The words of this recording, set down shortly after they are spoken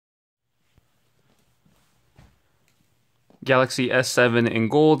Galaxy S7 in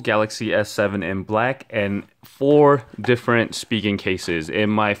gold, Galaxy S7 in black, and 4 different Spigen cases. In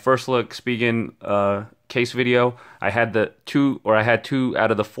my first look Spigen case video, I had two out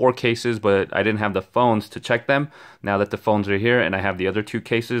of the 4 cases, but I didn't have the phones to check them. Now that the phones are here and I have the other 2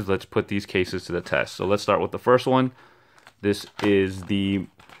 cases, let's put these cases to the test. So let's start with the first one. This is the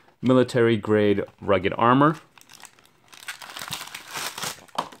military grade rugged armor.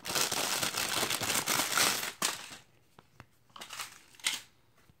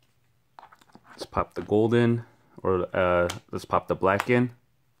 Let's pop the gold in, or let's pop the black in.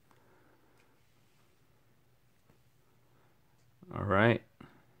 All right.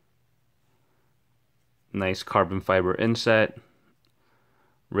 Nice carbon fiber inset.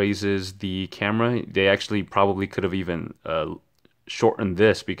 Raises the camera. They actually probably could have even shortened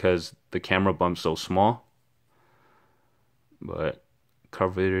this because the camera bump's so small. But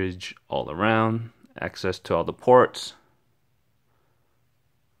coverage all around. Access to all the ports.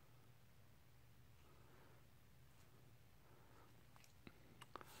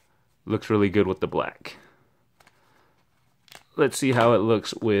 Looks really good with the black. Let's see how it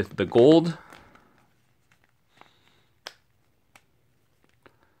looks with the gold.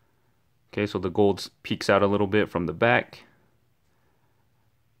 Okay, so the gold peeks out a little bit from the back.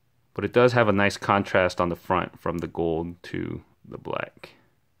 But it does have a nice contrast on the front from the gold to the black.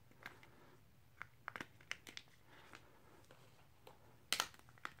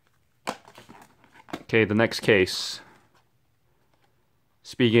 Okay, the next case.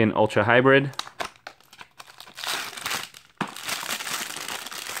 Spigen Ultra Hybrid.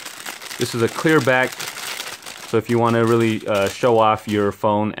 This is a clear back, so if you want to really show off your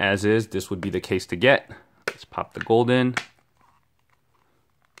phone as is, this would be the case to get. Let's pop the gold in.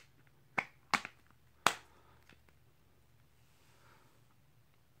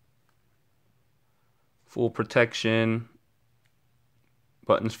 Full protection.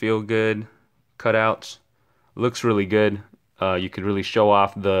 Buttons feel good. Cutouts. Looks really good. You could really show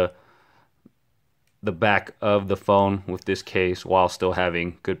off the back of the phone with this case while still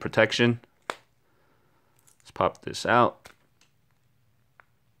having good protection. Let's pop this out.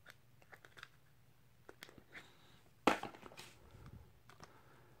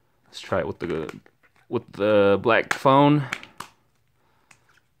 Let's try it with the black phone.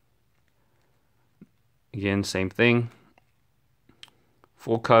 Again, same thing.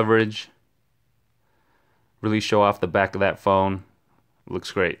 Full coverage. Really show off the back of that phone.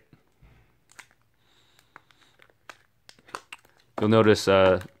 Looks great. You'll notice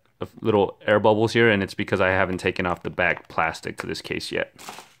little air bubbles here, and it's because I haven't taken off the back plastic to this case yet.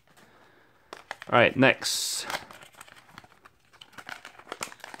 All right, next.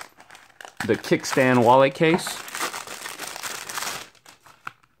 The kickstand wallet case.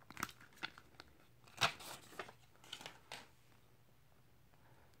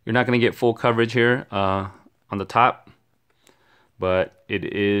 You're not going to get full coverage here on the top, but it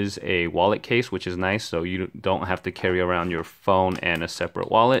is a wallet case, which is nice, so you don't have to carry around your phone and a separate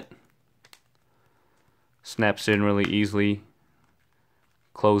wallet. Snaps in really easily,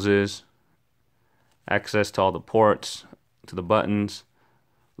 closes, access to all the ports, to the buttons.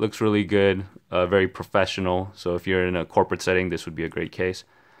 Looks really good, very professional, so if you're in a corporate setting, this would be a great case.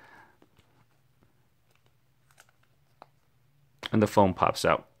 And the phone pops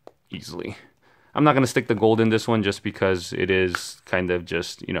out easily. I'm not going to stick the gold in this one just because it is kind of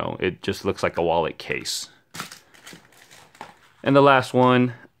just, you know, it just looks like a wallet case. And the last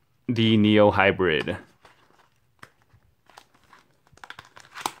one, the Neo Hybrid.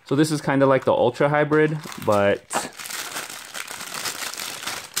 So this is kind of like the Ultra Hybrid, but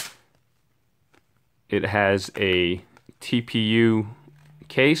it has a TPU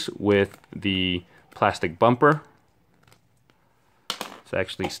case with the plastic bumper. So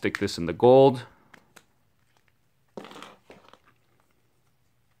actually stick this in the gold.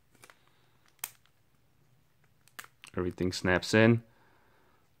 Everything snaps in.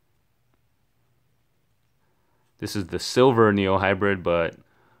 This is the silver Neo Hybrid, but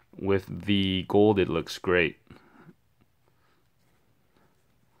with the gold it looks great.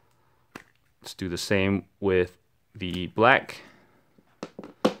 Let's do the same with the black.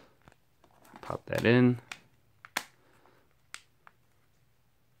 Pop that in.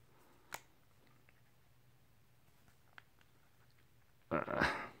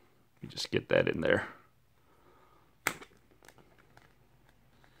 You just get that in there.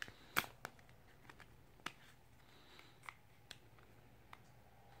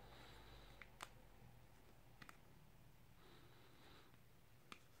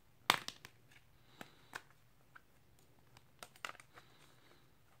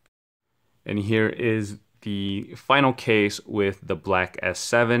 And here is the final case with the black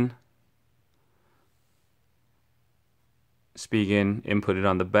S7. Spigen inputted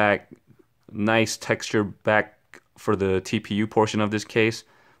on the back. Nice texture back for the TPU portion of this case.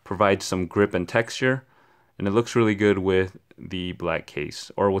 Provides some grip and texture. And it looks really good with the black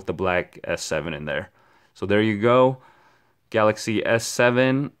case, or with the black S7 in there. So there you go. Galaxy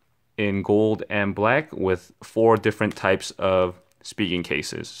S7 in gold and black with 4 different types of Spigen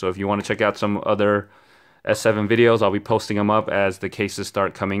cases. So if you want to check out some other S7 videos, I'll be posting them up as the cases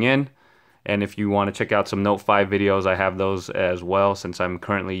start coming in. And if you want to check out some Note 5 videos, I have those as well, since I'm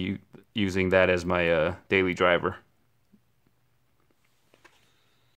currently using that as my daily driver.